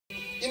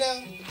You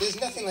know,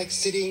 there's nothing like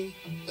sitting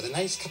with a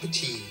nice cup of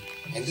tea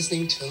and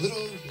listening to a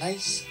little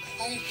nice,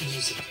 quiet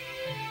music.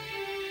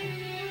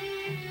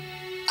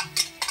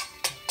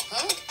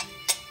 Huh?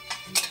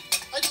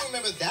 I don't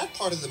remember that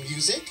part of the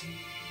music.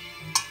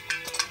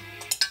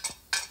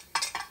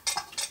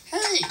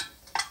 Hey,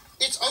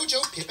 it's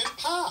Ojo, Pip, and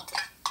Pop.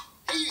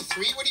 Hey, you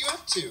three, what are you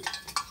up to?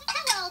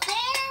 Hello, Bear.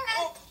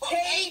 Oh,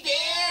 hey,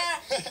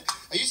 Bear.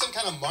 Are you some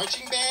kind of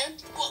marching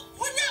band? Well,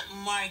 we're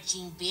not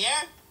marching,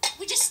 Bear.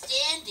 We're just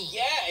standing.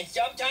 Yeah, and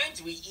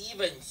sometimes we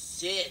even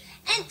sit.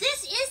 And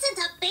this isn't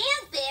a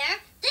band, Bear.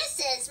 This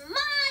is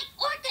my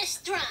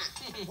orchestra.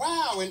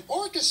 Wow, an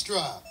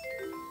orchestra.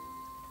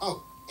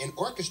 Oh, an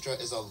orchestra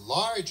is a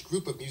large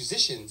group of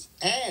musicians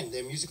and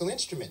their musical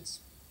instruments.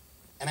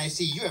 And I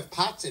see you have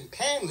pots and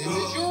pan lids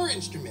as your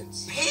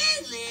instruments.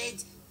 Pan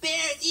lids?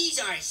 Bear, these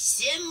are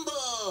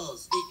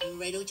cymbals.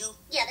 Right, Ojo?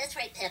 Yeah, that's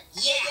right, Pip.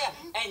 Yeah.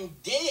 And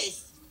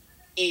this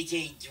is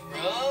a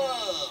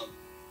drum.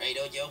 Right,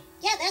 Ojo?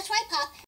 Yeah, that's right, Pop.